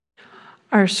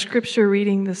Our scripture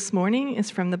reading this morning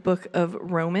is from the book of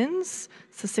Romans.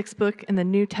 It's the sixth book in the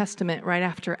New Testament, right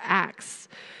after Acts.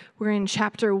 We're in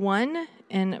chapter 1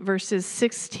 and verses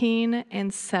 16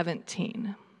 and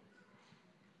 17.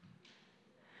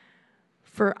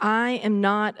 For I am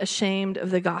not ashamed of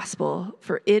the gospel,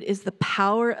 for it is the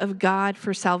power of God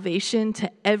for salvation to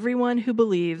everyone who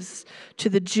believes, to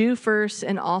the Jew first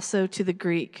and also to the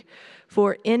Greek.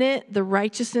 For in it the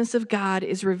righteousness of God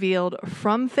is revealed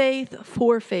from faith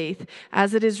for faith,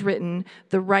 as it is written,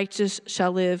 the righteous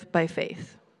shall live by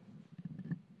faith.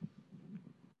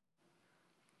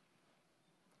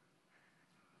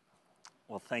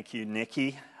 Well, thank you,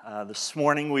 Nikki. This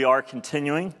morning we are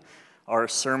continuing our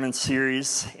sermon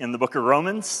series in the book of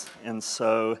Romans, and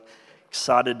so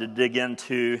excited to dig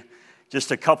into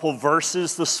just a couple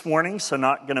verses this morning. So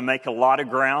not going to make a lot of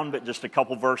ground, but just a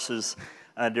couple verses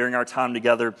during our time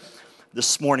together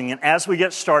this morning. And as we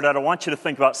get started, I want you to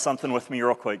think about something with me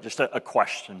real quick, just a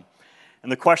question.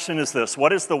 And the question is this: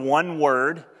 what is the one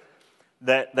word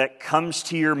that comes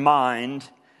to your mind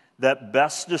that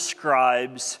best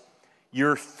describes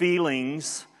your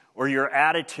feelings or your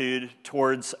attitude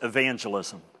towards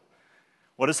evangelism?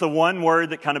 What is the one word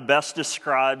that kind of best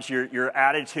describes your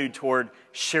attitude toward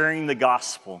sharing the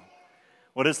gospel?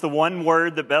 What is the one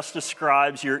word that best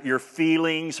describes your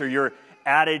feelings or your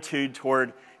attitude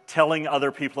toward telling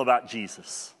other people about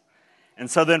Jesus? And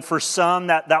so then for some,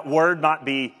 that word might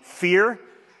be fear.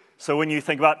 So when you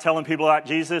think about telling people about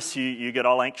Jesus, you get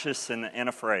all anxious and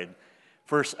afraid.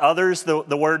 For others,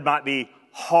 the word might be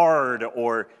hard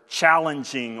or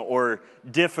challenging or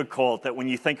difficult, that when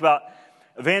you think about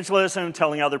evangelism,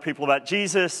 telling other people about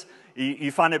Jesus,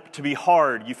 you find it to be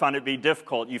hard, you find it to be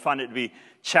difficult, you find it to be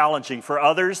challenging. For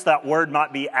others, that word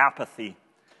might be apathy.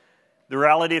 The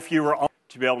reality, if you were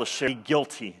to be able to share,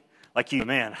 guilty, like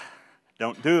man,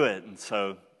 don't do it. And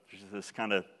so there's this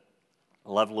kind of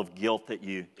level of guilt that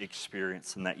you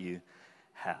experience and that you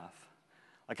have.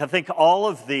 Like, I think all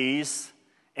of these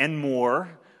and more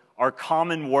are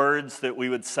common words that we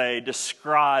would say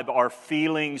describe our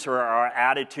feelings or our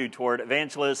attitude toward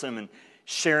evangelism and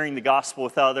sharing the gospel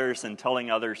with others and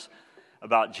telling others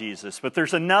about Jesus. But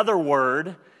there's another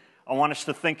word I want us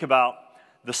to think about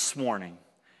this morning.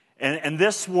 And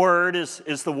this word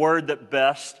is the word that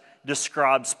best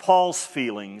describes Paul's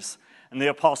feelings and the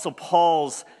Apostle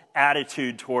Paul's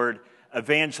attitude toward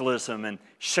evangelism and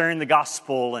sharing the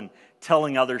gospel and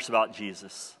telling others about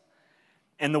Jesus.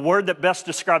 And the word that best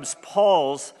describes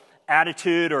Paul's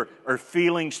attitude or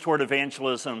feelings toward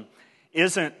evangelism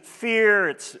isn't fear,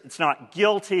 it's not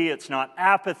guilty, it's not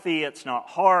apathy, it's not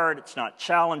hard, it's not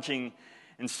challenging.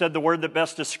 Instead, the word that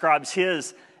best describes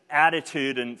his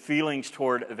attitude and feelings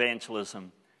toward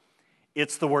evangelism,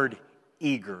 it's the word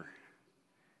eager.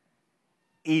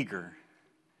 Eager.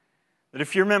 But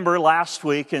if you remember last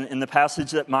week in the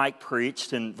passage that Mike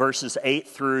preached in verses 8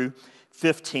 through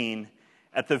 15,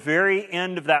 at the very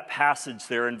end of that passage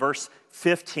there in verse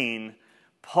 15,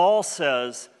 Paul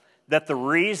says that the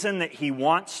reason that he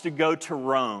wants to go to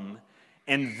Rome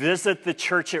and visit the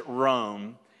church at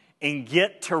Rome and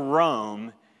get to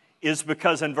Rome is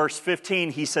because in verse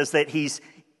 15 he says that he's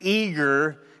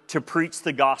eager to preach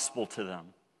the gospel to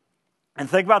them. And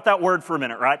think about that word for a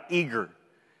minute, right? Eager.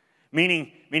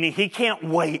 Meaning he can't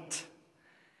wait.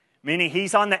 Meaning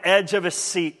he's on the edge of a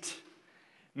seat.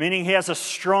 Meaning he has a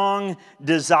strong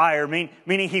desire.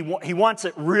 Meaning he wants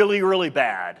it really, really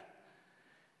bad.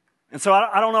 And so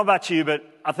I don't know about you, but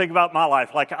I think about my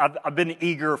life. Like I've been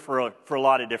eager for a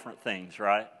lot of different things,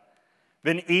 right?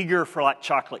 Been eager for like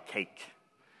chocolate cake.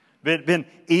 Been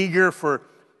eager for,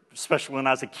 especially when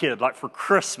I was a kid, like for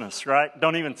Christmas, right?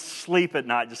 Don't even sleep at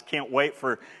night. Just can't wait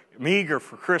I'm eager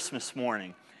for Christmas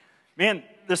morning. Man,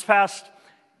 this past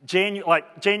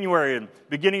January and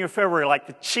beginning of February, like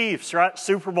the Chiefs, right?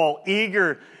 Super Bowl,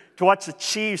 eager to watch the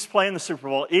Chiefs play in the Super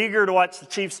Bowl, eager to watch the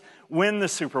Chiefs win the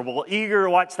Super Bowl, eager to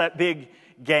watch that big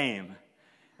game.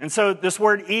 And so this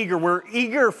word eager, we're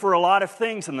eager for a lot of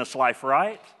things in this life,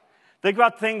 right? Think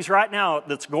about things right now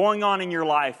that's going on in your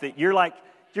life that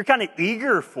you're kind of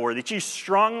eager for, that you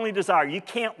strongly desire, you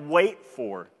can't wait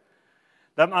for.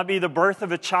 That might be the birth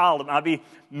of a child. It might be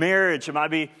marriage. It might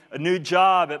be a new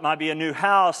job. It might be a new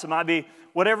house. It might be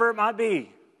whatever it might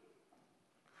be.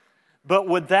 But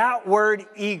would that word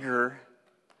eager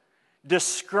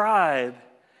describe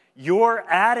your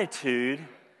attitude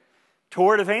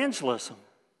toward evangelism?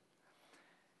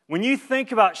 When you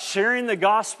think about sharing the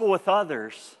gospel with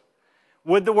others,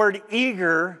 would the word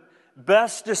eager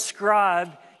best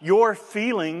describe your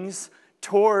feelings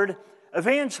toward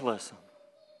evangelism?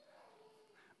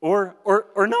 Or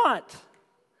not?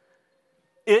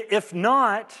 If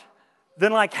not,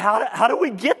 then like how do we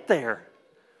get there?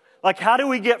 Like how do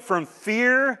we get from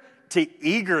fear to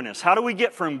eagerness? How do we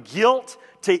get from guilt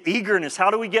to eagerness? How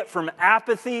do we get from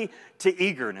apathy to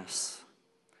eagerness?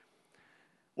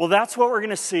 Well, that's what we're going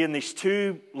to see in these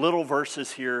two little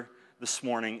verses here this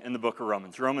morning in the book of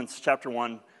Romans. Romans chapter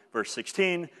 1, verse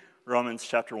 16, Romans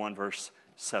chapter 1, verse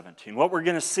 17. What we're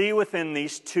going to see within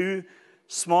these two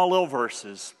small little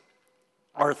verses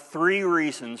are three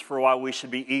reasons for why we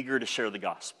should be eager to share the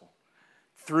gospel.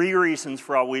 Three reasons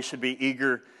for why we should be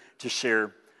eager to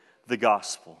share the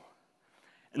gospel.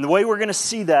 And the way we're going to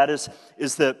see that is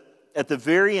that at the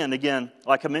very end, again,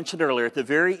 like I mentioned earlier, at the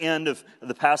very end of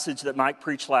the passage that Mike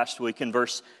preached last week in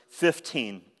verse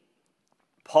 15,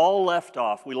 we left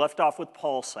off with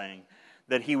Paul saying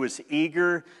that he was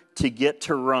eager to get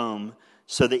to Rome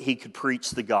so that he could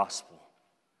preach the gospel.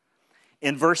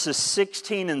 In verses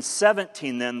 16 and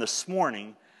 17 then this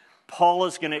morning, Paul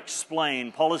is going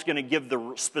to give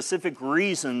the specific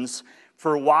reasons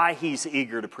for why he's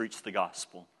eager to preach the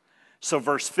gospel. So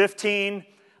verse 15,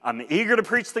 I'm eager to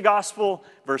preach the gospel.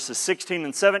 Verses 16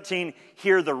 and 17,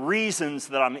 here are the reasons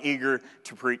that I'm eager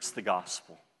to preach the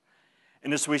gospel.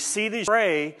 And as we see these,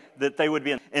 pray that they would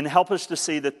be, and help us to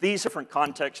see that these different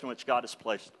contexts in which God has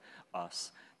placed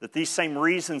us, that these same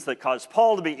reasons that caused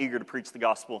Paul to be eager to preach the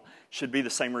gospel should be the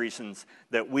same reasons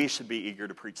that we should be eager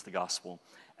to preach the gospel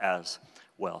as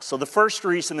well. So the first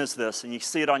reason is this, and you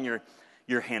see it on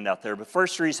your handout there. But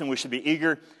first reason we should be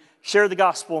eager share the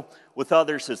gospel with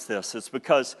others is this. It's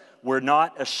because we're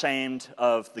not ashamed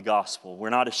of the gospel.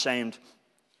 We're not ashamed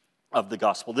of the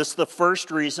gospel. This is the first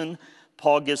reason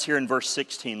Paul gives here in verse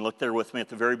 16. Look there with me at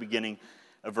the very beginning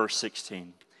of verse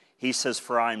 16. He says,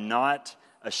 "For I am not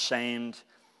ashamed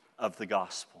of the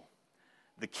gospel."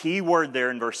 The key word there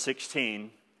in verse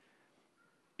 16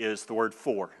 is the word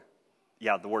 "for."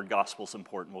 Yeah, the word gospel is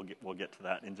important. We'll get to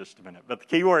that in just a minute. But the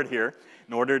key word here,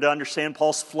 in order to understand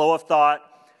Paul's flow of thought,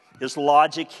 his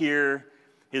logic here,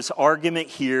 his argument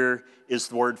here, is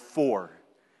the word "for."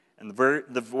 And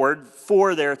the word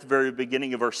 "for" there at the very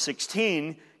beginning of verse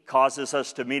 16 causes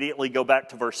us to immediately go back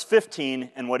to verse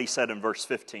 15 and what he said in verse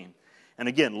 15. And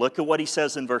again, look at what he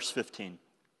says in verse 15.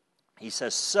 He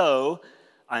says, "So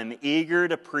I'm eager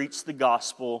to preach the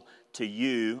gospel to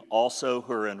you also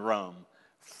who are in Rome.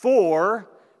 For,"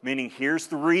 meaning here's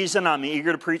the reason I'm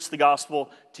eager to preach the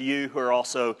gospel to you who are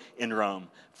also in Rome.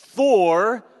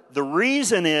 "For the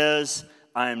reason is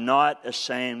I am not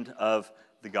ashamed of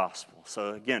the gospel."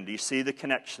 So again, do you see the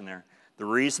connection there? The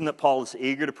reason that Paul is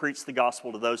eager to preach the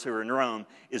gospel to those who are in Rome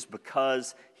is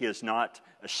because he is not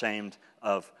ashamed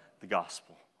of the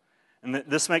gospel. And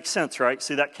this makes sense, right?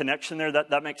 See that connection there?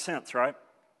 That makes sense, right?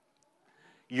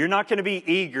 You're not going to be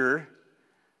eager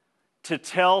to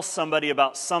tell somebody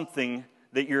about something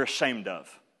that you're ashamed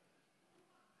of.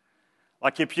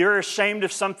 Like if you're ashamed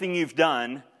of something you've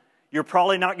done, you're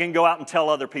probably not going to go out and tell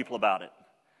other people about it.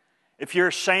 If you're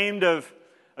ashamed of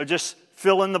just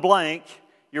fill in the blank,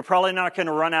 you're probably not going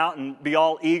to run out and be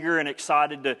all eager and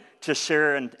excited to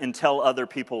share and tell other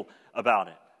people about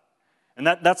it. And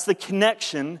that's the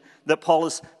connection that Paul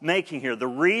is making here. The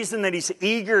reason that he's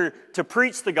eager to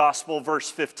preach the gospel, verse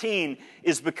 15,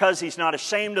 is because he's not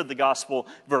ashamed of the gospel,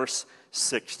 verse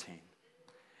 16.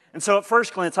 And so at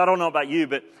first glance, I don't know about you,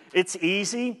 but it's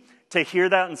easy to hear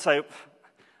that and say,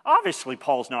 obviously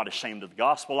Paul's not ashamed of the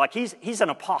gospel. Like he's an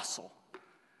apostle.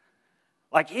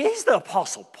 Like he's the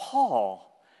apostle Paul.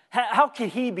 How could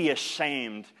he be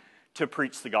ashamed to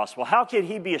preach the gospel? How could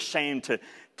he be ashamed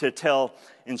to tell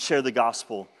and share the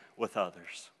gospel with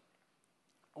others?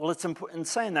 Well, in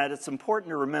saying that, it's important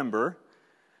to remember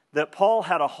that Paul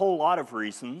had a whole lot of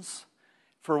reasons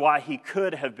for why he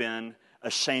could have been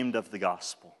ashamed of the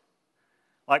gospel.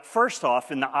 Like first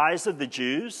off, in the eyes of the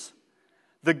Jews,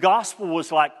 the gospel was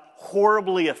like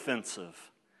horribly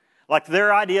offensive. Like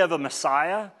their idea of a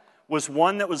Messiah was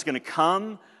one that was going to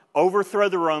come, overthrow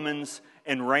the Romans,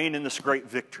 and reign in this great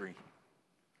victory.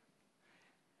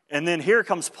 And then here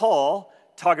comes Paul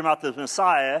talking about the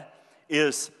Messiah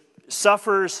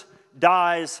suffers,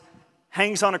 dies,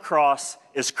 hangs on a cross,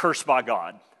 is cursed by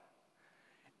God.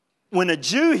 When a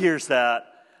Jew hears that,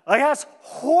 like that's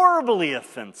horribly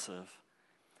offensive.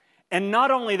 And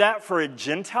not only that, for a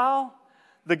Gentile,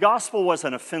 the gospel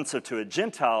wasn't offensive to a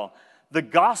Gentile. The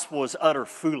gospel was utter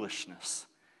foolishness.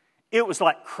 It was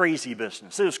like crazy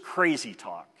business. It was crazy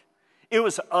talk. It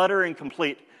was utter and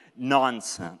complete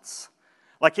nonsense.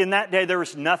 Like in that day, there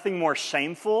was nothing more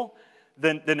shameful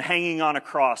than hanging on a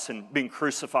cross and being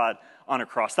crucified on a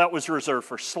cross. That was reserved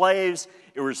for slaves.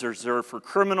 It was reserved for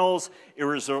criminals. It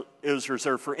was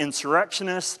reserved for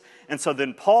insurrectionists. And so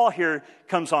then Paul here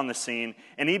comes on the scene,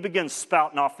 and he begins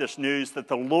spouting off this news that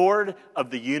the Lord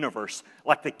of the universe,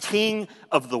 like the King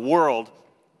of the world,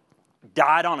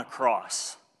 died on a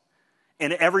cross.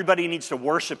 And everybody needs to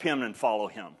worship him and follow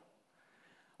him.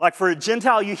 Like for a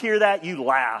Gentile, you hear that, you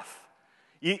laugh.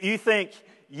 You think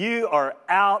you are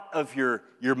out of your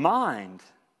mind.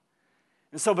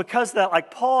 And so because of that,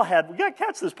 like Paul had, we got to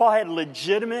catch this, Paul had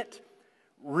legitimate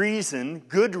reason,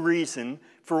 good reason,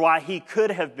 for why he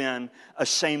could have been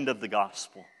ashamed of the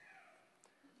gospel.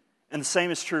 And the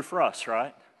same is true for us,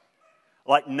 right?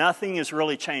 Like nothing has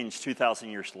really changed 2,000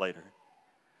 years later.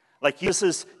 Like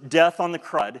Jesus' death on the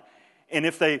cross, and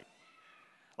if they,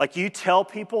 like you tell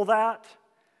people that,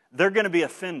 they're going to be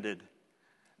offended.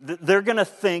 They're going to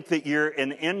think that you're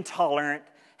an intolerant,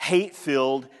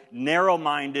 hate-filled,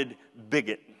 narrow-minded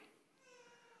bigot.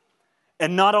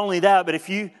 And not only that, but if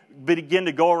you begin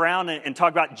to go around and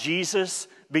talk about Jesus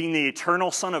being the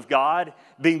eternal Son of God,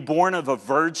 being born of a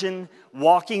virgin,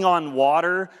 walking on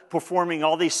water, performing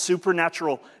all these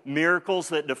supernatural miracles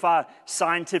that defy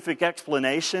scientific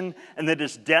explanation, and that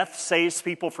his death saves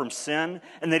people from sin,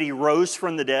 and that he rose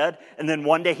from the dead, and then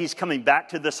one day he's coming back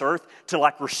to this earth to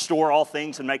like restore all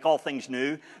things and make all things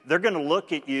new, they're going to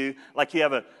look at you like you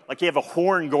have a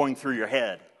horn going through your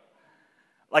head.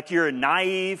 Like you're a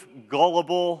naive,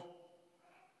 gullible,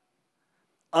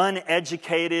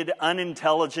 uneducated,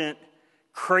 unintelligent,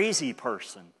 crazy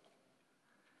person.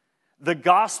 The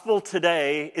gospel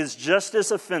today is just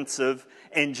as offensive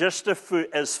and just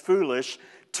as foolish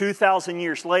 2,000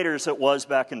 years later as it was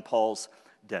back in Paul's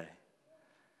day.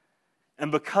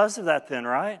 And because of that then,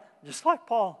 right, just like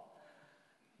Paul,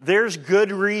 there's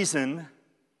good reason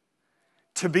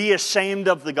to be ashamed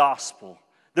of the gospel.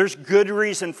 There's good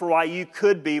reason for why you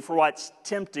could be, for why it's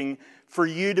tempting for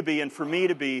you to be and for me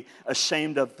to be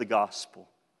ashamed of the gospel.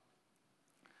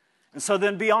 And so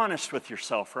then be honest with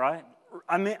yourself, right?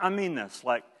 I mean this,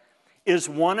 like, is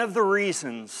one of the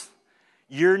reasons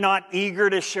you're not eager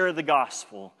to share the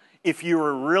gospel, if you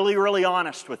were really, really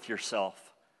honest with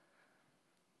yourself,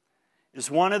 is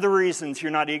one of the reasons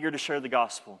you're not eager to share the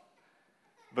gospel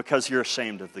because you're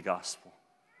ashamed of the gospel.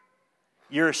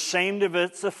 You're ashamed of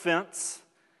its offense,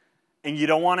 and you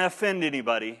don't want to offend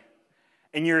anybody,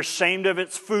 and you're ashamed of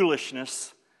its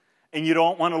foolishness, and you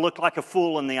don't want to look like a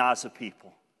fool in the eyes of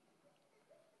people.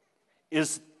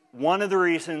 Is one of the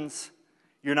reasons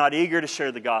you're not eager to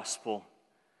share the gospel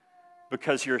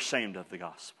because you're ashamed of the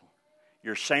gospel.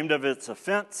 You're ashamed of its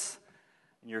offense,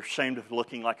 and you're ashamed of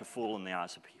looking like a fool in the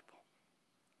eyes of people.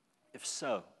 If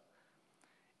so,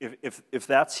 if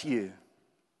that's you,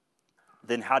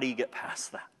 then how do you get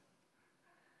past that?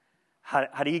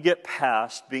 How do you get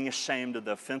past being ashamed of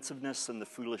the offensiveness and the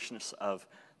foolishness of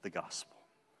the gospel?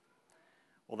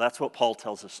 Well, that's what Paul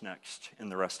tells us next in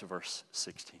the rest of verse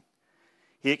 16.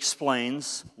 He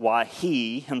explains why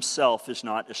he himself is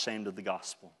not ashamed of the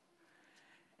gospel.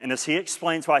 And as he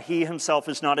explains why he himself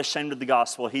is not ashamed of the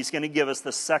gospel, he's going to give us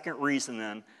the second reason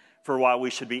then for why we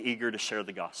should be eager to share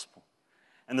the gospel.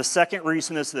 And the second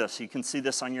reason is this. You can see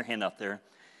this on your handout there.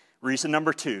 Reason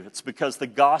number 2, it's because the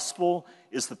gospel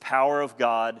is the power of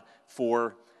God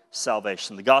for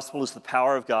salvation. The gospel is the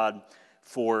power of God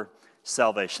for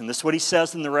salvation. This is what he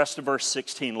says in the rest of verse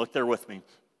 16. Look there with me.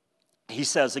 He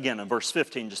says again in verse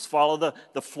 15, just follow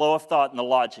the flow of thought and the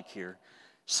logic here.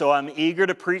 So I'm eager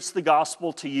to preach the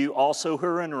gospel to you also who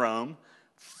are in Rome,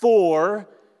 for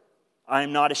I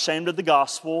am not ashamed of the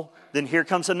gospel. Then here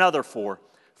comes another for.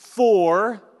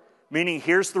 For, meaning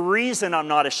here's the reason I'm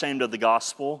not ashamed of the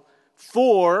gospel.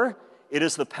 For it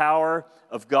is the power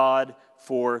of God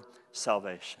for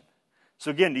salvation. So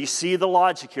again, do you see the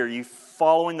logic here? Are you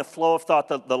following the flow of thought,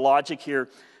 the logic here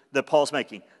that Paul's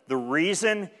making? The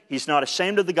reason he's not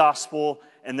ashamed of the gospel,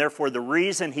 and therefore the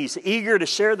reason he's eager to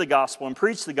share the gospel and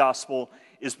preach the gospel,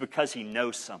 is because he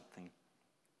knows something.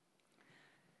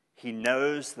 He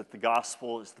knows that the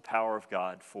gospel is the power of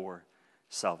God for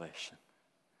salvation.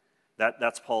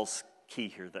 That's Paul's key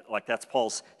here. That's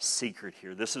Paul's secret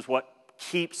here. This is what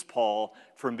keeps Paul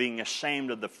from being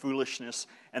ashamed of the foolishness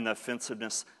and the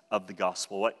offensiveness of the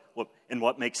gospel.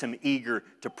 What makes him eager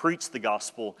to preach the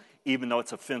gospel even though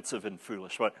it's offensive and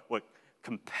foolish. What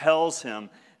compels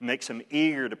him, makes him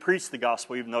eager to preach the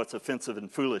gospel even though it's offensive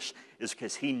and foolish, is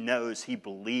because he knows, he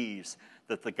believes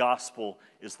that the gospel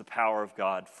is the power of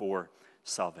God for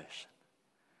salvation.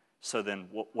 So then,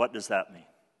 what does that mean?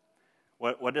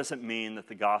 What does it mean that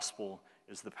the gospel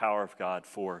is the power of God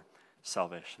for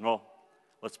salvation? Well,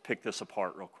 let's pick this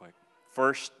apart real quick.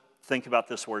 First, think about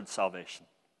this word salvation.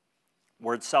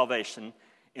 word salvation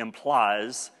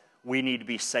implies we need to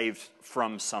be saved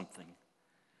from something.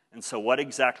 And so what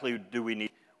exactly do we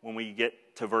need when we get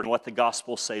to verse? What the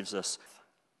gospel saves us?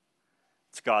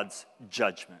 It's God's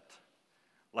judgment.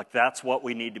 Like that's what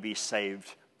we need to be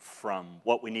saved from,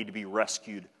 what we need to be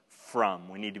rescued from.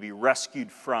 We need to be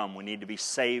rescued from, we need to be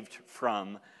saved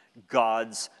from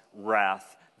God's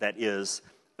wrath that is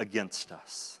against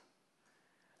us.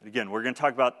 And again, we're going to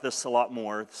talk about this a lot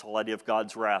more, this whole idea of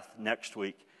God's wrath, next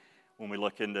week when we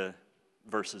look into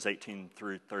verses 18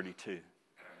 through 32.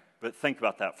 But think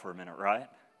about that for a minute, right?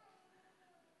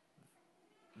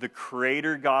 The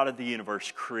Creator God of the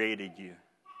universe created you.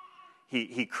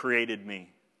 He created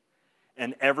me.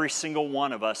 And every single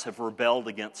one of us have rebelled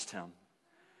against Him.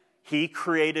 He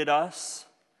created us,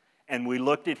 and we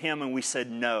looked at Him and we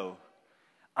said, no,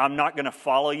 I'm not going to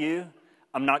follow you.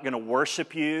 I'm not going to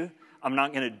worship you. I'm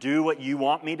not going to do what you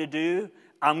want me to do.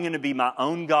 I'm going to be my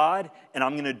own God, and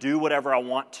I'm going to do whatever I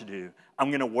want to do. I'm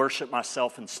going to worship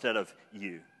myself instead of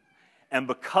you. And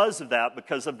because of that,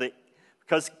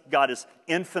 because God is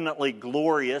infinitely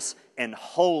glorious and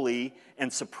holy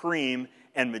and supreme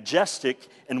and majestic,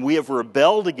 and we have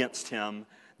rebelled against Him,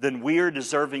 then we are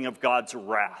deserving of God's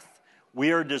wrath.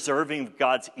 We are deserving of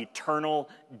God's eternal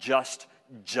just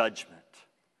judgment.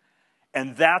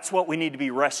 And that's what we need to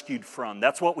be rescued from.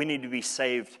 That's what we need to be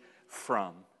saved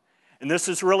from. And this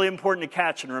is really important to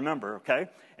catch and remember, okay?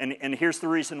 And here's the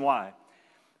reason why.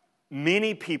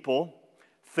 Many people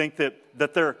think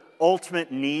that their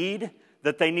ultimate need,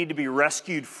 that they need to be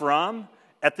rescued from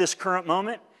at this current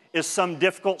moment, is some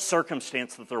difficult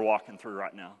circumstance that they're walking through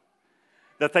right now.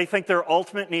 That they think their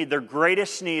ultimate need, their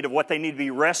greatest need of what they need to be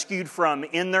rescued from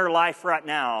in their life right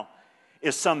now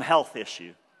is some health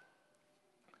issue,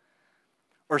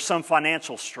 or some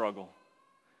financial struggle,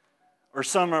 or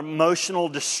some emotional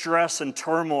distress and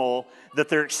turmoil that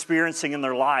they're experiencing in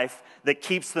their life that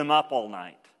keeps them up all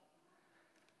night.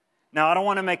 Now, I don't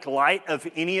want to make light of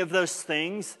any of those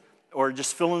things, or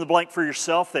just fill in the blank for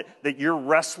yourself that you're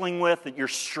wrestling with, that you're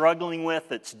struggling with,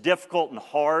 that's difficult and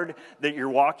hard, that you're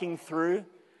walking through.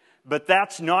 But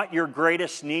that's not your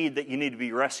greatest need that you need to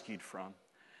be rescued from.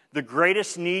 The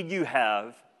greatest need you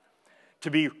have to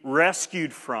be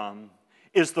rescued from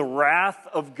is the wrath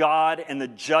of God and the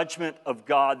judgment of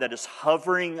God that is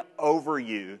hovering over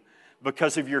you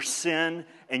because of your sin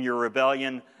and your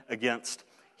rebellion against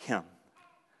Him.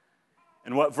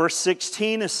 And what verse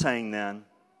 16 is saying then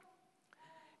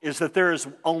is that there is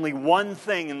only one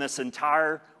thing in this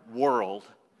entire world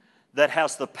that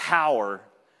has the power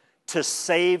to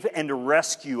save and to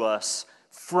rescue us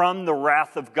from the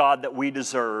wrath of God that we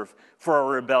deserve for our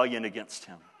rebellion against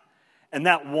Him. And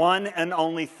that one and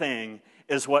only thing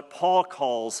is what Paul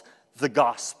calls the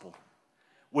gospel,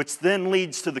 which then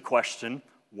leads to the question,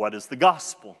 what is the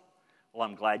gospel? Well,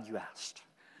 I'm glad you asked.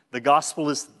 The gospel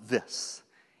is this.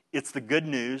 It's the good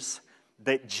news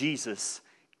that Jesus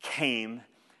came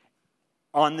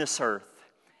on this earth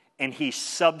and He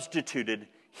substituted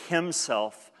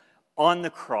Himself on the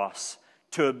cross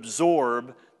to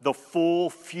absorb the full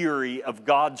fury of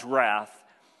God's wrath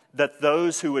that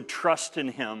those who would trust in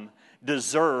Him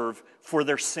deserve for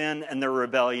their sin and their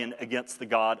rebellion against the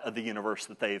God of the universe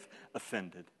that they've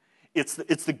offended. It's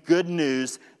the good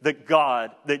news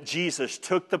that Jesus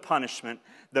took the punishment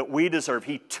that we deserve.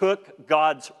 He took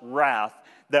God's wrath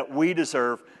that we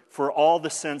deserve for all the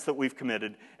sins that we've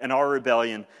committed and our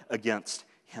rebellion against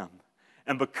Him.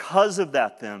 And because of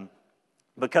that then,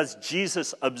 because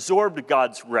Jesus absorbed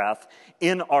God's wrath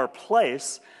in our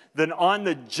place, then on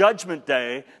the judgment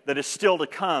day that is still to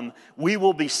come, we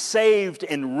will be saved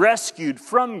and rescued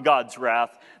from God's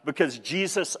wrath because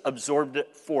Jesus absorbed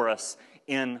it for us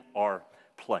in our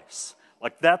place.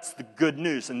 Like that's the good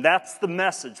news, and that's the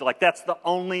message. Like that's the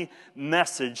only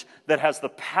message that has the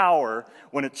power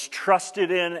when it's trusted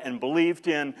in and believed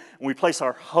in, and we place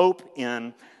our hope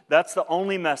in. That's the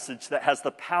only message that has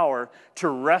the power to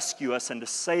rescue us and to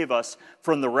save us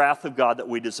from the wrath of God that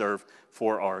we deserve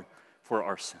for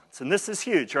our sins. And this is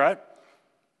huge, right?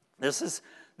 This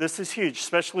is huge,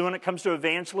 especially when it comes to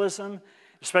evangelism,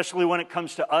 especially when it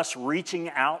comes to us reaching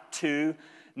out to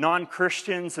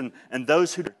non-Christians and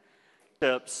those who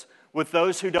with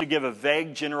those who don't give a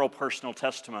vague general personal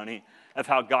testimony of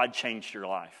how God changed your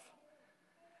life.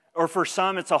 Or for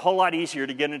some, it's a whole lot easier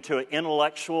to get into an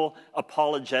intellectual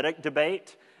apologetic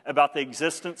debate about the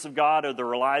existence of God or the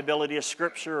reliability of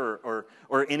Scripture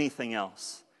or anything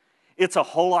else. It's a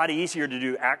whole lot easier to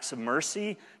do acts of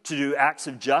mercy, to do acts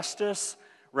of justice,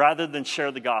 rather than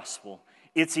share the gospel.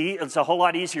 It's a whole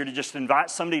lot easier to just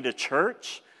invite somebody to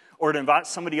church or to invite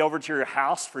somebody over to your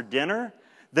house for dinner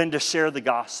than to share the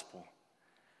gospel.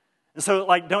 And so,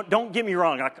 like, don't get me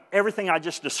wrong. Like, everything I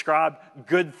just described,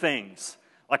 good things.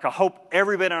 Like, I hope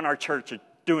everybody in our church is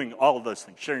doing all of those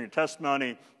things. Sharing your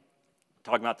testimony,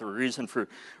 talking about the reason for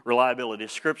reliability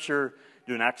of Scripture,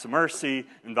 doing acts of mercy,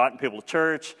 inviting people to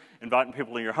church, inviting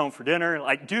people to your home for dinner.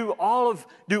 Like, do all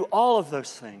of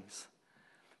those things.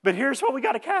 But here's what we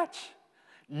got to catch.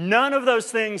 None of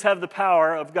those things have the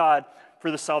power of God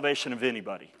for the salvation of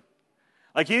anybody.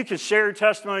 Like, you can share your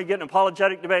testimony, get in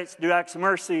apologetic debates, do acts of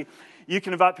mercy. You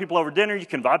can invite people over dinner. You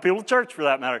can invite people to church, for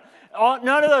that matter.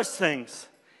 None of those things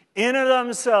in and of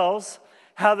themselves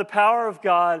have the power of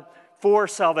God for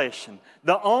salvation.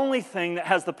 The only thing that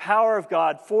has the power of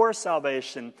God for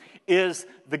salvation is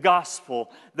the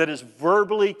gospel that is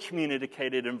verbally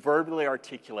communicated and verbally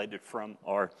articulated from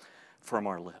our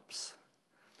lips.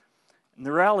 And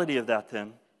the reality of that,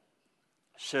 then,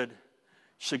 should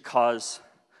cause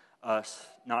us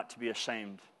not to be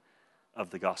ashamed of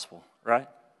the gospel, right?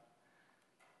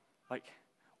 Like,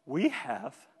 we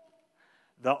have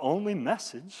the only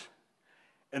message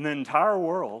in the entire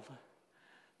world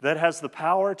that has the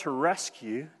power to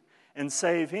rescue and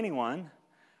save anyone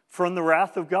from the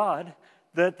wrath of God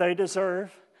that they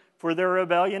deserve for their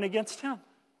rebellion against Him.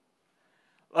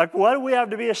 Like, what do we have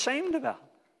to be ashamed about?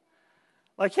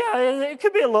 Like, yeah, it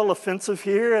could be a little offensive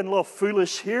here and a little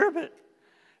foolish here, but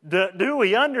do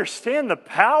we understand the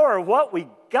power of what we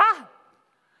got?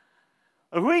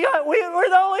 We have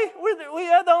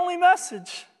the only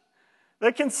message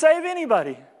that can save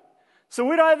anybody. So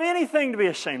we don't have anything to be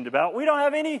ashamed about. We don't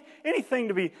have anything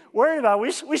to be worried about.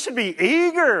 We should be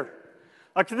eager.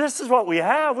 Like, this is what we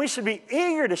have. We should be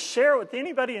eager to share it with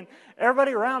anybody and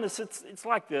everybody around us. It's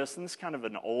like this, and it's kind of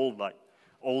an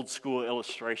old school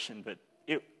illustration, but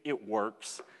it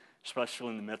works, especially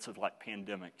in the midst of like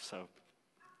pandemic. So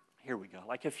here we go.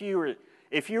 Like, if you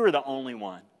were the only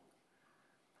one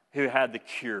who had the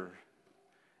cure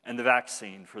and the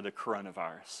vaccine for the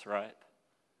coronavirus, right?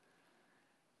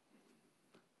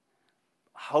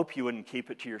 Hope you wouldn't keep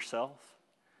it to yourself.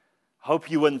 Hope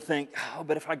you wouldn't think,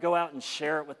 but if I go out and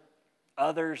share it with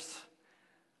others,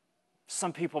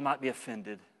 some people might be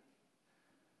offended.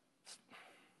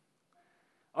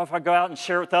 Oh, if I go out and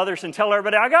share it with others and tell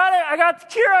everybody, I got it, I got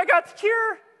the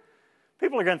cure,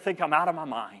 people are going to think I'm out of my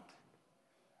mind.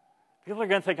 People are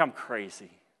going to think I'm crazy.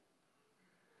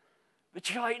 But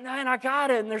you're like, man, I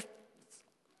got it, and there's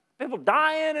people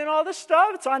dying and all this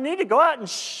stuff, so I need to go out and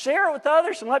share it with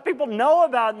others and let people know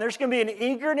about it. And there's going to be an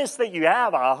eagerness that you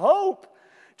have, I hope,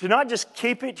 to not just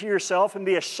keep it to yourself and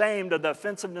be ashamed of the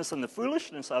offensiveness and the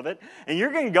foolishness of it. And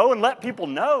you're going to go and let people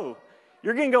know.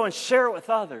 You're going to go and share it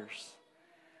with others.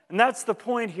 And that's the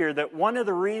point here, that one of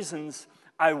the reasons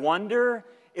I wonder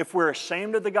if we're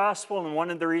ashamed of the gospel, and one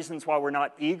of the reasons why we're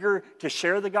not eager to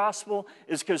share the gospel,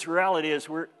 is because reality is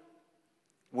we're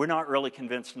not really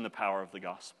convinced in the power of the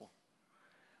gospel.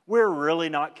 We're really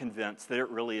not convinced that it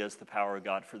really is the power of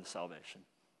God for the salvation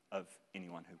of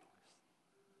anyone who believes.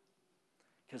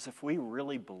 Because if we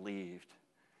really believed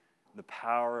the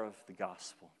power of the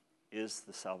gospel is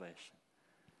the salvation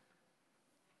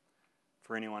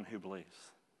for anyone who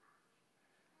believes,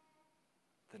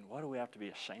 then what do we have to be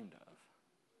ashamed of?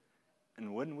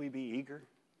 And wouldn't we be eager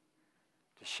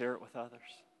to share it with others?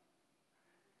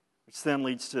 Which then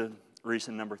leads to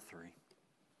reason number 3.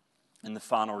 And the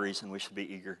final reason we should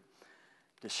be eager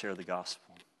to share the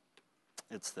gospel.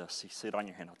 It's this. You see it on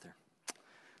your handout there.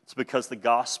 It's because the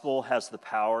gospel has the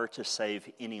power to save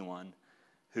anyone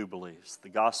who believes. The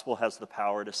gospel has the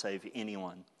power to save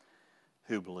anyone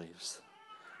who believes.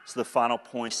 So the final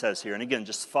point says here, and again,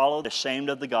 just follow the ashamed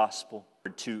of the gospel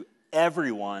to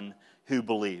everyone who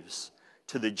believes,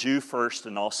 to the Jew first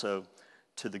and also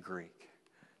to the Greek.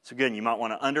 So again, you might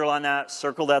want to underline that,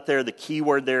 circle that there. The key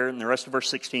word there in the rest of verse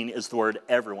 16 is the word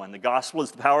everyone. The gospel is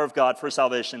the power of God for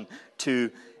salvation to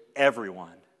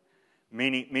everyone.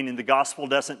 Meaning the gospel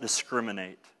doesn't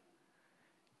discriminate.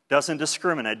 Doesn't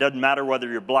discriminate. It doesn't matter whether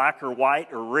you're black or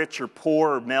white or rich or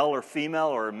poor or male or female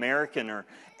or American or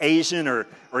Asian or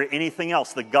anything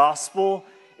else. The gospel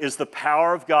is the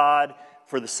power of God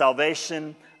for the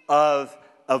salvation of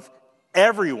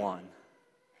everyone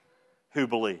who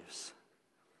believes.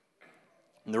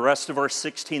 In the rest of verse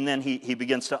 16, then, he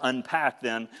begins to unpack,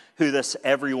 then, who this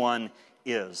everyone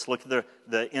is. Look at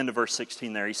the end of verse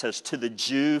 16 there. He says, to the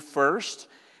Jew first,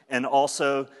 and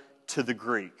also to the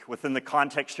Greek. Within the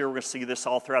context here, we're going to see this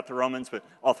all throughout Romans,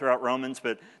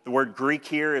 but the word Greek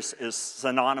here is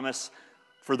synonymous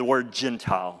for the word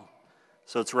Gentile.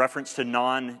 So it's reference to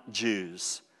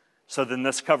non-Jews. So then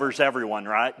this covers everyone,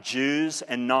 right? Jews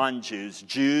and non-Jews.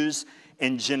 Jews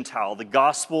and Gentile. The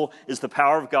gospel is the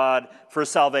power of God for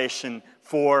salvation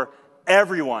for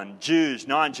everyone, Jews,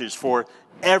 non-Jews, for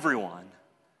everyone.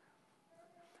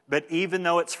 But even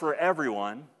though it's for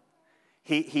everyone,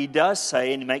 he does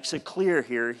say, and he makes it clear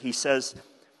here, he says,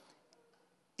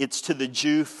 it's to the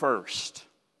Jew first,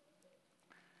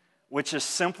 which is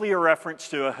simply a reference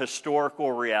to a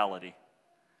historical reality.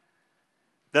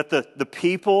 That the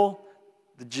people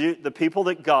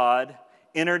that God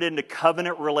entered into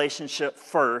covenant relationship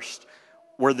first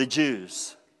were the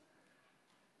Jews.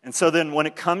 And so then when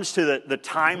it comes to the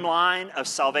timeline of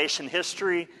salvation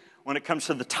history, when it comes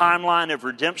to the timeline of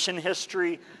redemption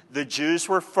history, the Jews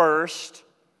were first,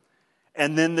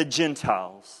 and then the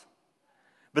Gentiles.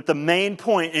 But the main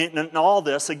point in all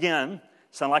this, again,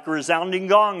 sound like a resounding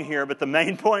gong here, but the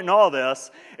main point in all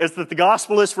this is that the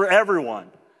gospel is for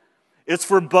everyone. It's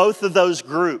for both of those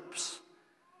groups.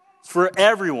 It's for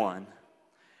everyone.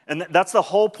 And that's the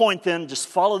whole point then. Just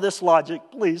follow this logic.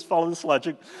 Please follow this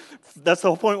logic. That's the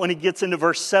whole point when he gets into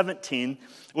verse 17,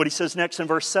 what he says next in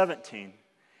verse 17.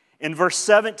 In verse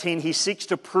 17, he seeks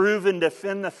to prove and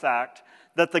defend the fact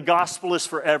that the gospel is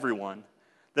for everyone,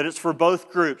 that it's for both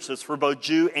groups, it's for both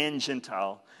Jew and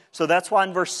Gentile. So that's why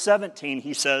in verse 17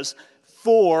 he says,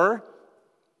 for,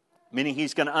 meaning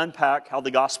he's going to unpack how the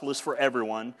gospel is for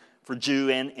everyone, for Jew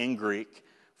and in Greek.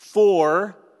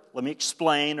 For, let me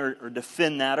explain or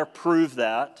defend that or prove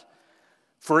that.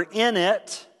 For in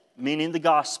it, meaning the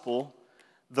gospel,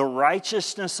 the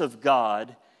righteousness of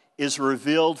God is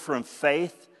revealed from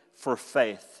faith for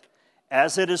faith.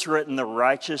 As it is written, the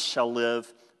righteous shall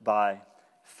live by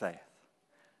faith.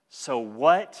 So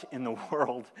what in the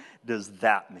world does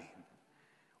that mean?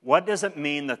 What does it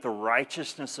mean that the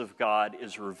righteousness of God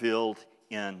is revealed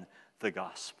in the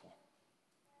gospel?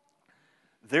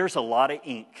 There's a lot of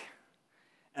ink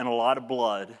and a lot of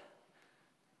blood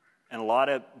and a lot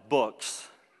of books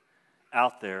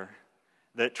out there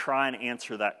that try and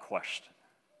answer that question.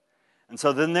 And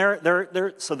so then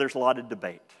there's a lot of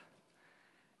debate.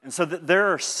 And so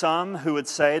there are some who would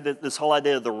say that this whole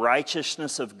idea of the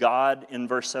righteousness of God in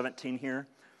verse 17 here,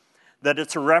 that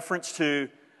it's a reference to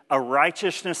a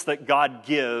righteousness that God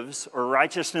gives or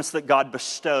righteousness that God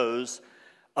bestows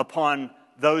upon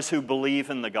those who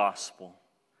believe in the gospel.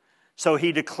 So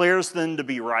he declares them to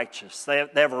be righteous. They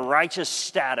have a righteous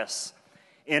status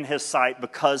in his sight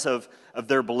because of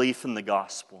their belief in the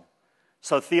gospel.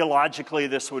 So theologically,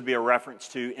 this would be a reference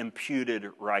to imputed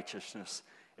righteousness,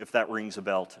 if that rings a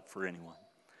bell for anyone.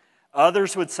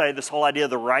 Others would say this whole idea of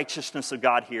the righteousness of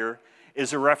God here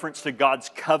is a reference to God's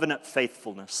covenant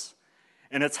faithfulness.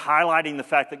 And it's highlighting the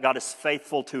fact that God is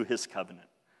faithful to his covenant.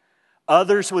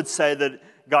 Others would say that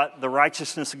the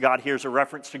righteousness of God here is a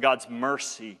reference to God's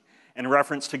mercy and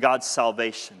reference to God's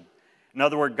salvation. In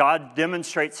other words, God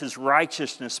demonstrates his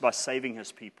righteousness by saving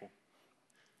his people,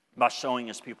 by showing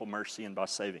his people mercy and by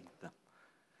saving them.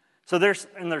 So there's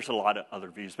a lot of other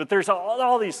views, but there's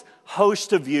all these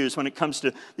host of views when it comes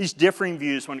to these differing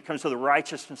views when it comes to the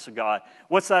righteousness of God.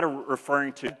 What's that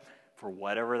referring to? For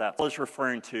whatever that is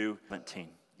referring to, 17.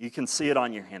 You can see it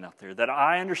on your hand out there, that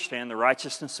I understand the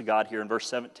righteousness of God here in verse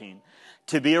 17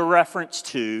 to be a reference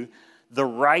to the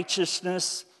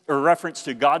righteousness or reference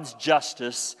to God's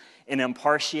justice and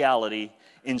impartiality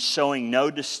in showing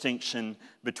no distinction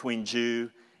between Jew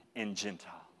and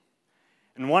Gentile.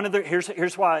 And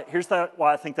here's why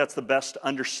I think that's the best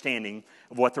understanding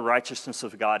of what the righteousness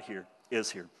of God here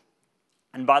is here.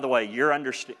 And by the way,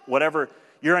 whatever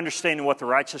your understanding of what the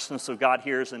righteousness of God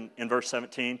here is in verse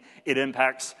 17, it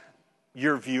impacts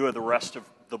your view of the rest of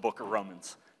the book of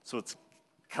Romans. So it's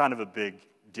kind of a big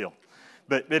deal.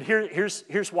 But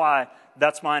here's why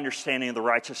that's my understanding of the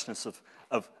righteousness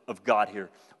of God here.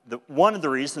 One of the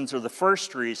reasons, or the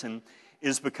first reason,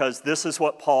 is because this is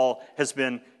what Paul has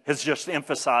just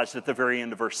emphasized at the very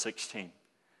end of verse 16.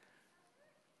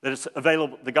 That it's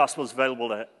available, the gospel is available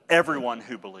to everyone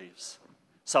who believes.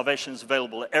 Salvation is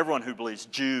available to everyone who believes,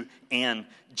 Jew and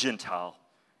Gentile.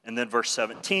 And then verse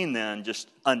 17 then just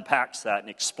unpacks that and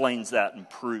explains that and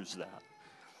proves that.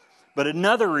 But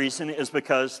another reason is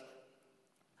because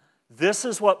this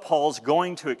is what Paul's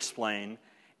going to explain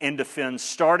and defend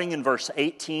starting in verse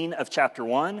 18 of chapter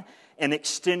 1 and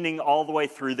extending all the way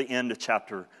through the end of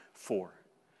chapter 4.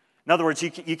 In other words,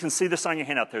 you can see this on your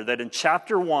hand out there, that in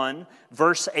chapter 1,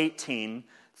 verse 18,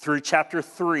 through chapter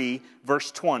 3,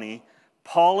 verse 20,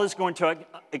 Paul is going to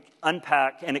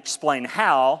unpack and explain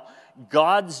how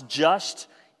God's just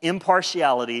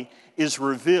impartiality is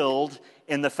revealed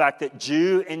in the fact that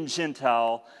Jew and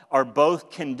Gentile are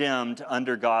both condemned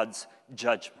under God's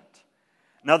judgment.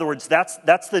 In other words,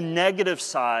 that's the negative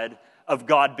side of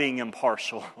God being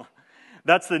impartial.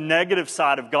 That's the negative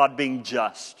side of God being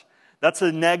just. That's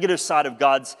the negative side of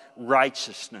God's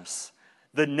righteousness.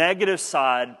 The negative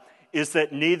side is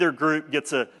that neither group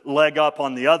gets a leg up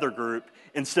on the other group.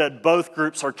 Instead, both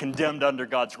groups are condemned under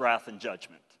God's wrath and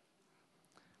judgment.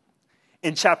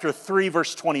 In chapter 3,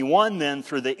 verse 21, then,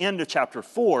 through the end of chapter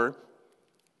 4,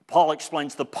 Paul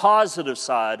explains the positive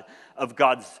side of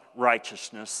God's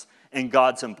righteousness and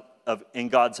God's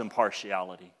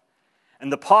impartiality.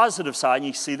 And the positive side, and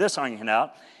you see this on your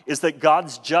handout, is that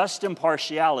God's just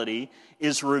impartiality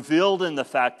is revealed in the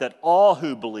fact that all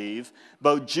who believe,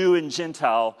 both Jew and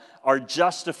Gentile, are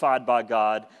justified by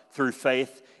God through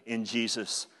faith in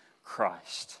Jesus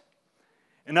Christ.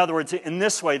 In other words, in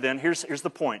this way then, here's the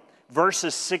point.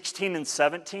 Verses 16 and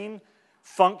 17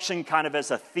 function kind of as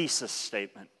a thesis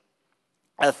statement,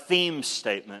 a theme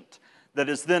statement that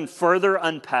is then further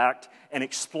unpacked and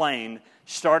explained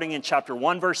starting in chapter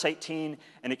 1, verse 18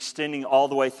 and extending all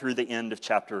the way through the end of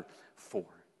chapter 4.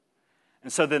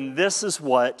 And so then this is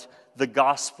what the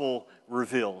gospel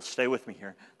reveals. Stay with me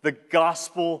here. The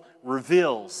gospel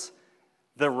reveals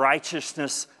the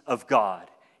righteousness of God.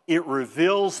 It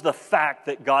reveals the fact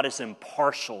that God is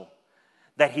impartial,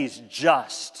 that He's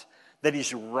just, that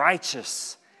He's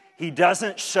righteous. He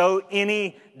doesn't show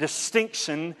any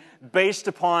distinction based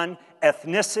upon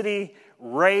ethnicity,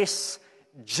 race,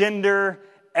 gender,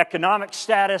 economic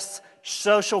status,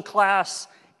 social class,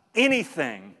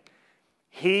 anything.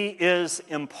 He is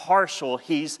impartial.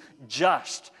 He's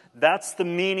just. That's the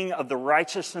meaning of the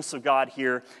righteousness of God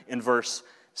here in verse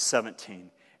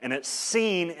 17. And it's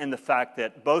seen in the fact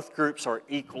that both groups are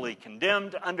equally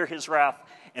condemned under His wrath,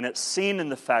 and it's seen in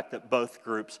the fact that both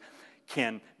groups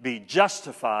can be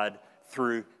justified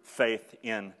through faith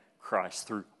in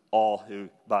Christ,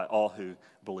 by all who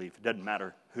believe. It doesn't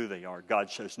matter who they are. God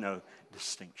shows no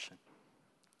distinction.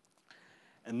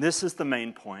 And this is the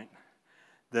main point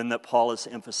then that Paul is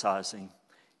emphasizing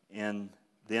in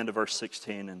the end of verse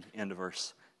 16 and end of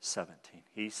verse 17.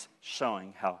 He's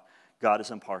showing how God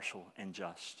is impartial and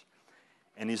just.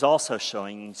 And he's also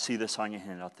showing, you can see this on your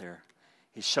handout there,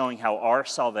 he's showing how our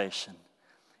salvation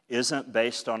isn't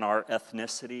based on our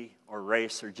ethnicity or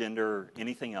race or gender or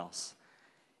anything else.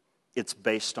 It's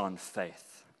based on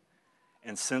faith.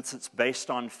 And since it's based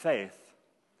on faith,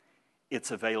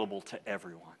 it's available to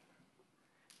everyone.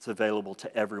 It's available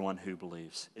to everyone who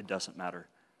believes. It doesn't matter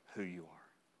who you are.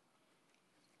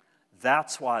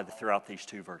 That's why throughout these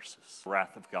two verses,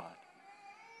 wrath of God.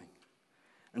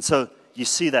 And so you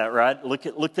see that, right?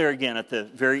 Look there again at the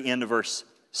very end of verse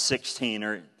 16,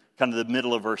 or kind of the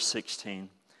middle of verse 16.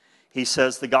 He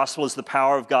says, the gospel is the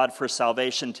power of God for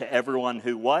salvation to everyone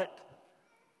who what?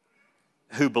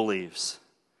 Who believes.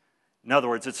 In other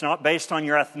words, it's not based on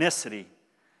your ethnicity.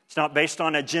 It's not based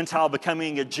on a Gentile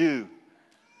becoming a Jew.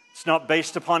 It's not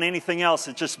based upon anything else.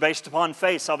 It's just based upon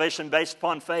faith. Salvation based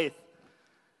upon faith.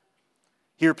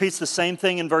 He repeats the same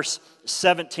thing in verse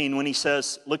 17 when he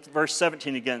says, look at verse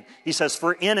 17 again. He says,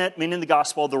 for in it, meaning the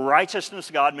gospel, the righteousness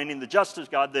of God, meaning the justice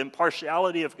of God, the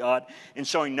impartiality of God, in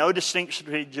showing no distinction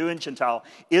between Jew and Gentile,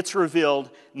 it's revealed.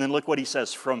 And then look what he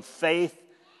says, from faith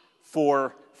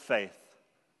for faith.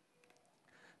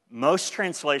 Most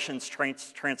translations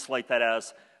translate that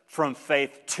as from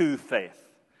faith to faith.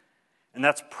 And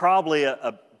that's probably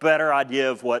a better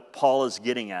idea of what Paul is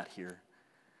getting at here.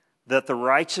 That the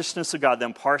righteousness of God, the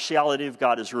impartiality of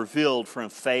God is revealed from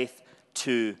faith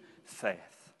to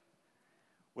faith.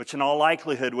 Which in all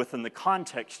likelihood, within the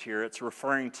context here, it's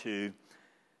referring to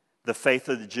the faith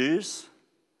of the Jews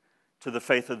to the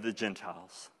faith of the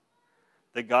Gentiles.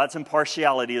 That God's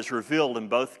impartiality is revealed in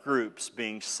both groups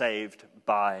being saved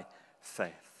by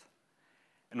faith.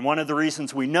 And one of the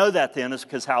reasons we know that then is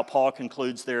because how Paul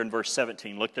concludes there in verse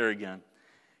 17. Look there again.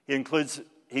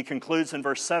 He concludes in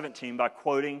verse 17 by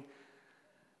quoting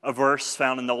a verse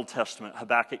found in the Old Testament,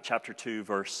 Habakkuk chapter 2,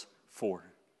 verse 4.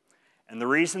 And the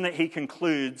reason that he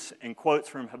concludes and quotes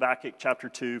from Habakkuk chapter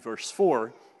 2, verse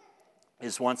 4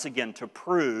 is once again to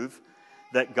prove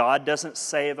that God doesn't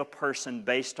save a person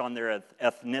based on their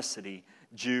ethnicity,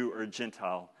 Jew or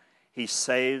Gentile. He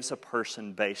saves a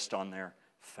person based on their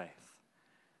faith.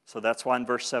 So that's why in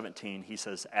verse 17 he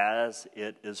says, as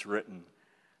it is written,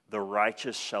 the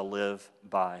righteous shall live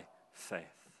by faith.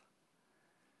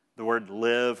 The word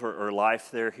live or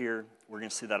life here, we're going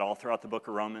to see that all throughout the book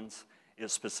of Romans,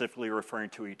 is specifically referring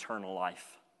to eternal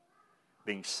life.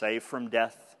 Being saved from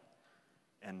death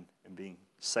and being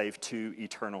saved to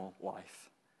eternal life.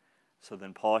 So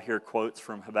then Paul here quotes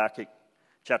from Habakkuk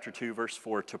chapter 2, verse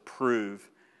 4 to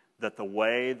prove that the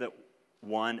way that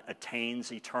one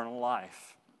attains eternal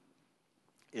life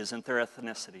isn't their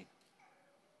ethnicity.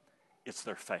 It's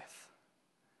their faith.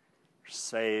 You're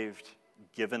saved,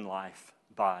 given life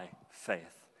by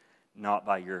faith, not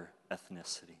by your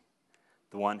ethnicity.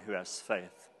 the one who has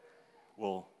faith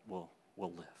will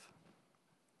live.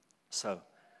 So,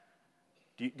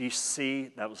 do you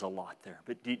see, that was a lot there,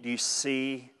 but do you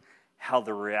see how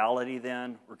the reality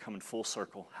then, we're coming full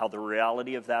circle, how the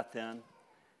reality of that then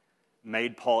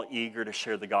made Paul eager to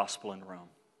share the gospel in Rome?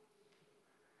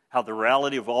 How the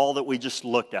reality of all that we just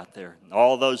looked at there,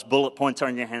 all those bullet points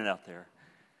on your handout there,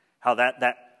 how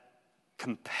that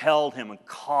compelled him and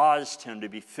caused him to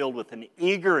be filled with an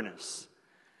eagerness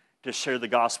to share the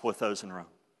gospel with those in Rome.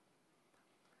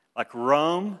 Like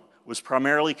Rome was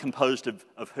primarily composed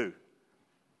of who?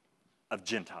 Of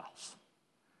Gentiles.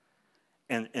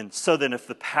 And so then if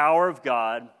the power of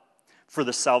God for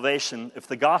the salvation, if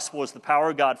the gospel is the power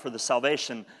of God for the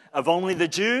salvation of only the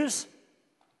Jews,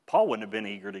 Paul wouldn't have been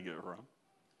eager to go to Rome.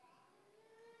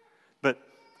 But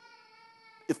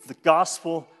if the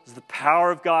gospel is the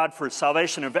power of God for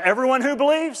salvation of everyone who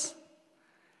believes,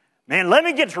 man, let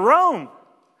me get to Rome.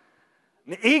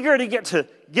 I'm eager to get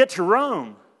to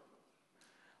Rome.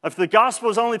 If the gospel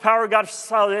is only power of God for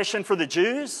salvation for the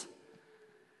Jews,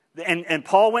 and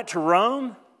Paul went to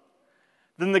Rome,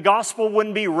 then the gospel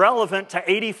wouldn't be relevant to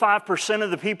 85%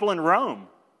 of the people in Rome.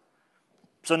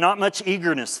 So not much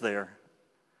eagerness there.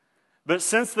 But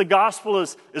since the gospel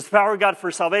is the power of God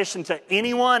for salvation to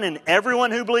anyone and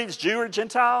everyone who believes, Jew or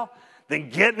Gentile, then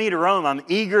get me to Rome. I'm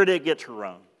eager to get to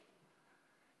Rome.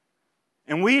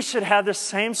 And we should have the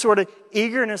same sort of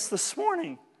eagerness this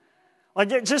morning.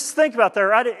 Like, just think about that,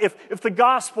 right? If the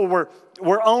gospel were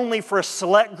only for a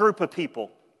select group of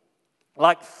people,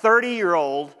 like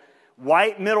 30-year-old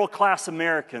white middle-class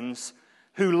Americans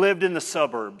who lived in the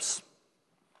suburbs,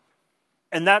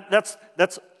 and that's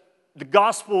the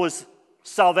gospel is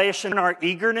salvation, our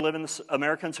eagerness, live in the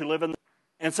Americans who live in,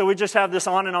 and so we just have this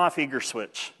on and off eager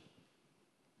switch.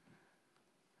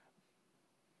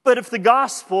 But if the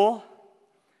gospel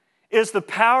is the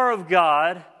power of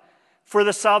God for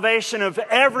the salvation of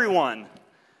everyone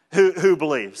who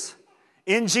believes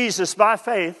in Jesus by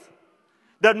faith,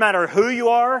 doesn't matter who you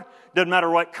are, doesn't matter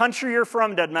what country you're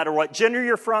from, doesn't matter what gender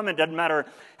you're from, it doesn't matter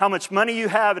how much money you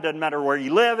have, it doesn't matter where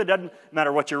you live, it doesn't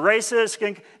matter what your race is,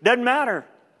 it doesn't matter.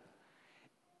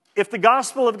 If the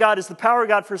gospel of God is the power of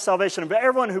God for salvation of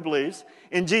everyone who believes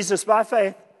in Jesus by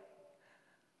faith,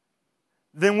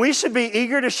 then we should be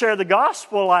eager to share the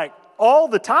gospel like all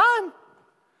the time.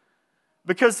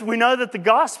 Because we know that the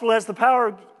gospel has the power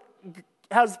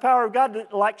of God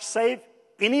to like save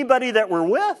anybody that we're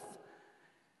with.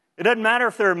 It doesn't matter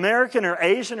if they're American or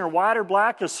Asian or white or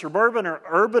black or suburban or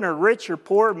urban or rich or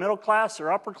poor or middle class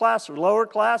or upper class or lower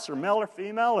class or male or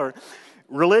female or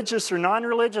religious or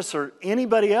non-religious or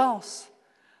anybody else.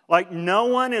 Like no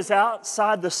one is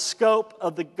outside the scope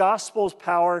of the gospel's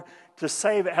power to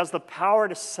save. It has the power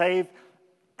to save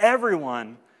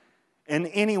everyone and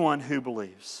anyone who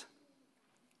believes.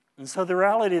 And so the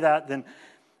reality of that then,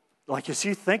 like as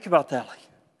you think about that, like,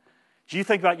 as you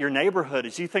think about your neighborhood,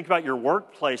 as you think about your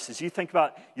workplace, as you think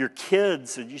about your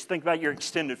kids, as you think about your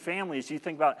extended family, as you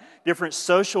think about different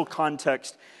social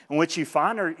contexts in which you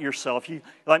find yourself, you're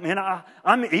like, man,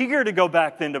 I'm eager to go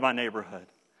back then to my neighborhood.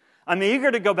 I'm eager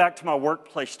to go back to my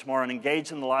workplace tomorrow and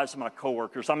engage in the lives of my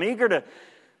coworkers. I'm eager to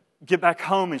get back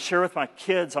home and share with my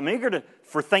kids. I'm eager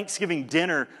for Thanksgiving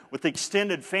dinner with the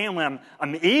extended family.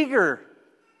 I'm eager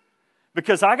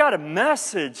because I got a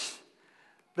message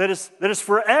that is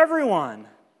for everyone.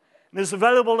 And is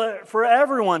available for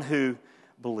everyone who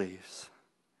believes.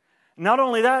 Not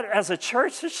only that, as a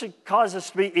church, this should cause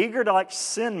us to be eager to like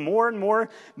send more and more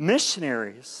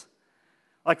missionaries.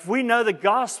 Like if we know the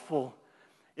gospel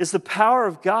is the power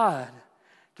of God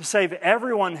to save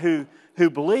everyone who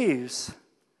believes,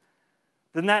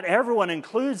 then that everyone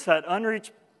includes that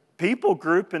unreached people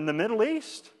group in the Middle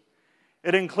East.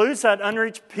 It includes that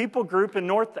unreached people group in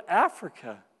North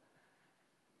Africa.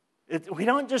 We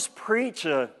don't just preach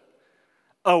a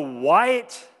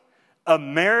white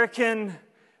American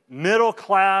middle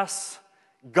class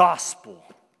gospel.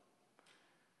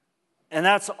 And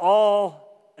that's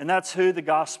all, and that's who the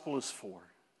gospel is for.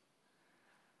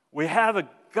 We have a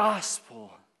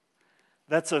gospel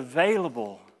that's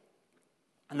available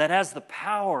and that has the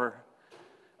power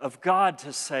of God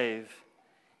to save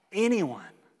anyone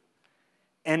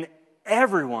and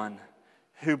everyone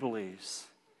who believes,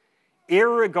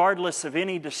 irregardless of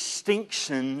any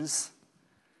distinctions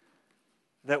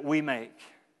that we make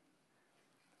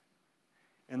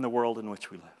in the world in which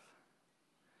we live.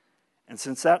 And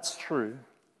since that's true,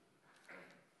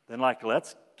 then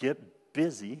let's get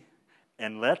busy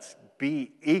and let's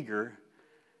be eager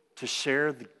to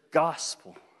share the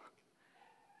gospel.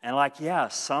 And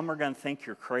some are going to think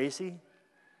you're crazy,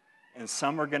 and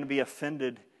some are going to be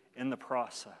offended in the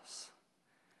process.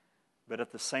 But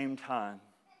at the same time,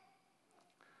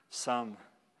 some,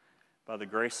 by the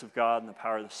grace of God and the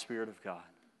power of the Spirit of God,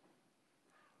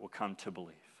 will come to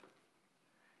believe.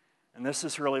 And this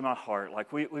is really my heart.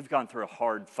 Like we've gone through a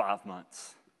hard 5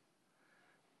 months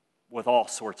with all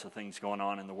sorts of things going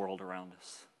on in the world around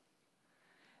us.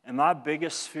 And my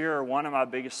biggest fear, or one of my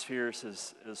biggest fears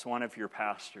as one of your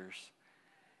pastors,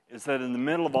 is that in the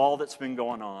middle of all that's been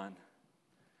going on,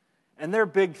 and there are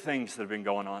big things that have been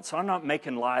going on, so I'm not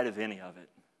making light of any of it.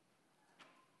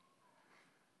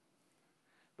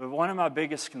 But one of my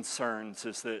biggest concerns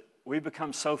is that we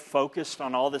become so focused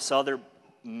on all this other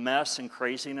mess and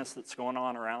craziness that's going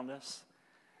on around us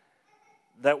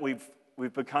that we've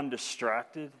become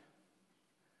distracted,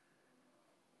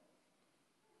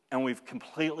 and we've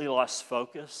completely lost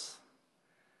focus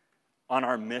on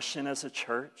our mission as a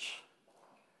church,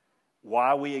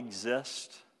 why we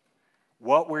exist,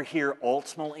 what we're here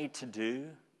ultimately to do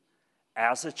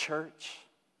as a church,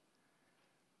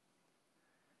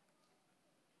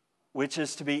 which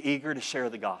is to be eager to share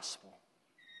the gospel.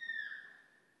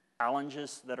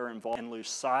 Challenges that are involved and lose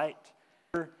sight,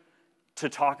 to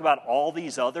talk about all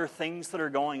these other things that are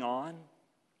going on,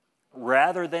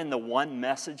 rather than the one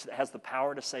message that has the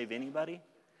power to save anybody,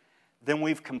 then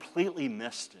we've completely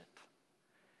missed it.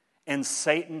 And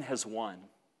Satan has won.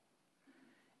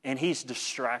 And he's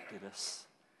distracted us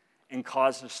and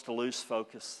caused us to lose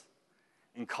focus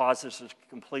and caused us to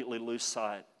completely lose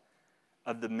sight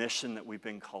of the mission that we've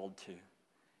been called to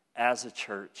as a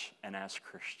church and as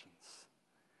Christians.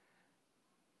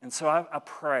 And so I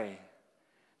pray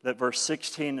that verse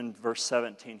 16 and verse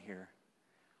 17 here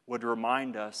would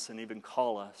remind us and even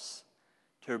call us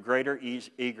to a greater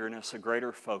eagerness, a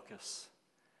greater focus,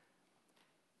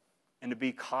 and to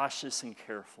be cautious and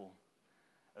careful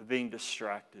of being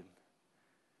distracted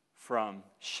from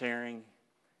sharing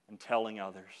and telling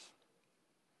others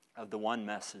of the one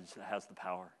message that has the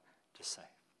power to save.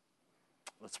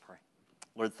 Let's pray.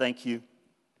 Lord, thank you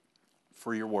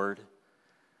for your word.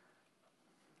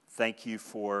 Thank you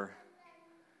for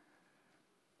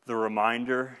the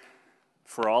reminder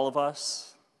for all of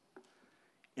us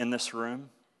in this room.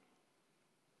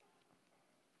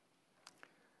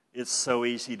 It's so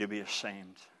easy to be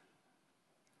ashamed.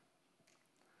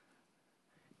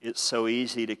 It's so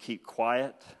easy to keep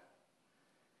quiet.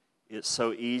 It's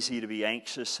so easy to be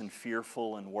anxious and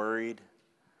fearful and worried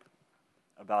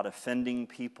about offending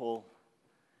people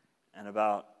and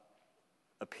about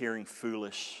appearing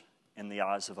foolish in the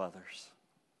eyes of others.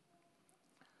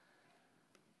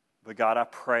 But God, I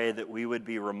pray that we would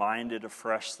be reminded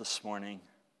afresh this morning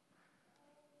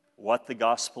what the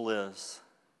gospel is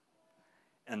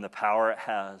and the power it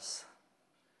has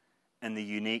and the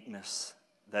uniqueness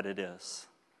that it is.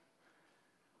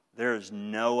 There is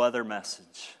no other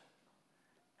message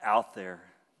out there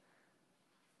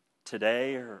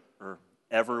today or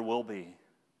ever will be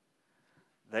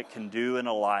that can do in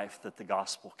a life that the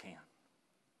gospel can.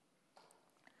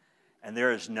 And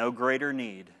there is no greater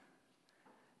need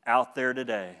out there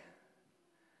today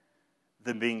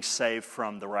than being saved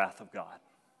from the wrath of God.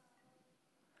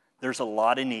 There's a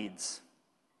lot of needs,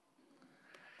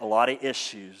 a lot of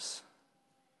issues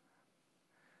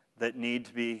that need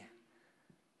to be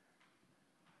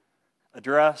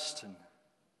addressed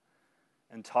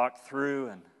and talked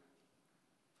through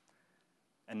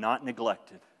and not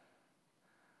neglected.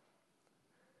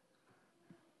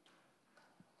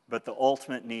 But the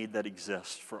ultimate need that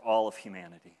exists for all of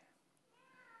humanity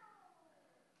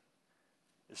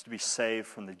is to be saved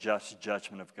from the just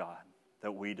judgment of God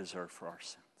that we deserve for our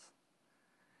sins.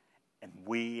 And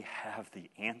we have the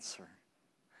answer.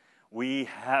 We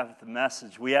have the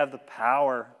message. We have the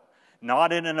power,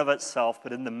 not in and of itself,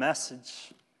 but in the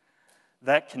message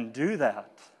that can do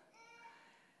that.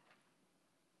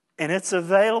 And it's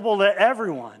available to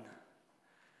everyone.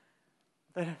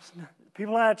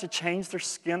 People don't have to change their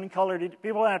skin color.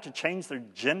 People don't have to change their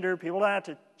gender. People don't have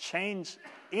to change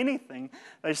anything.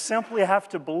 They simply have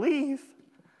to believe.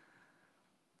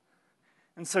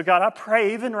 And so, God, I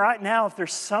pray even right now, if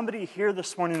there's somebody here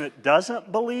this morning that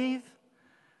doesn't believe,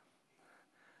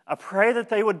 I pray that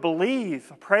they would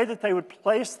believe. I pray that they would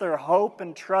place their hope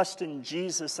and trust in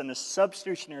Jesus and His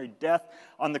substitutionary death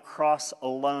on the cross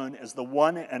alone as the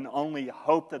one and only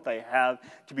hope that they have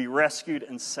to be rescued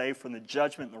and saved from the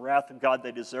judgment and the wrath of God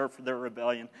they deserve for their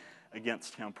rebellion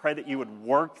against Him. Pray that you would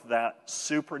work that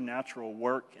supernatural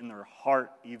work in their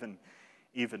heart even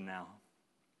now.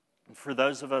 And for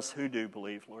those of us who do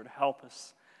believe, Lord, help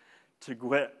us to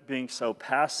quit being so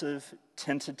passive,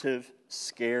 tentative,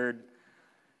 scared,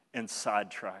 and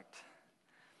sidetracked,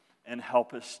 and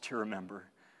help us to remember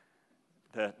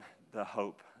that the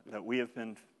hope that we have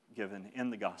been given in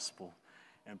the gospel,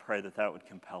 and pray that that would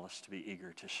compel us to be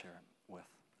eager to share it with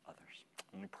others.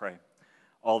 And we pray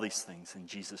all these things in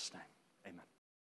Jesus' name.